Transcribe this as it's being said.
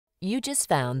You just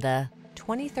found the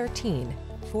 2013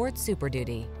 Ford Super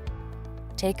Duty.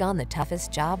 Take on the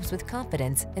toughest jobs with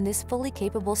confidence in this fully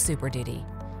capable Super Duty.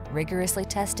 Rigorously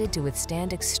tested to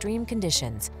withstand extreme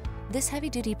conditions, this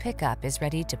heavy-duty pickup is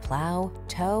ready to plow,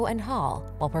 tow, and haul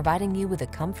while providing you with a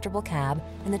comfortable cab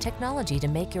and the technology to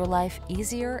make your life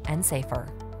easier and safer.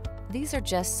 These are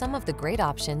just some of the great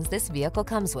options this vehicle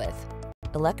comes with: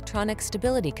 electronic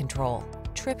stability control,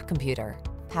 trip computer,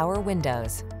 power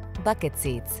windows, bucket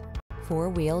seats,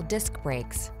 four-wheel disc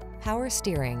brakes, power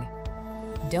steering.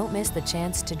 Don't miss the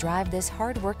chance to drive this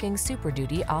hard-working Super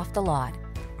Duty off the lot.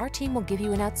 Our team will give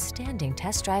you an outstanding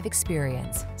test drive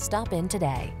experience. Stop in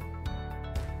today.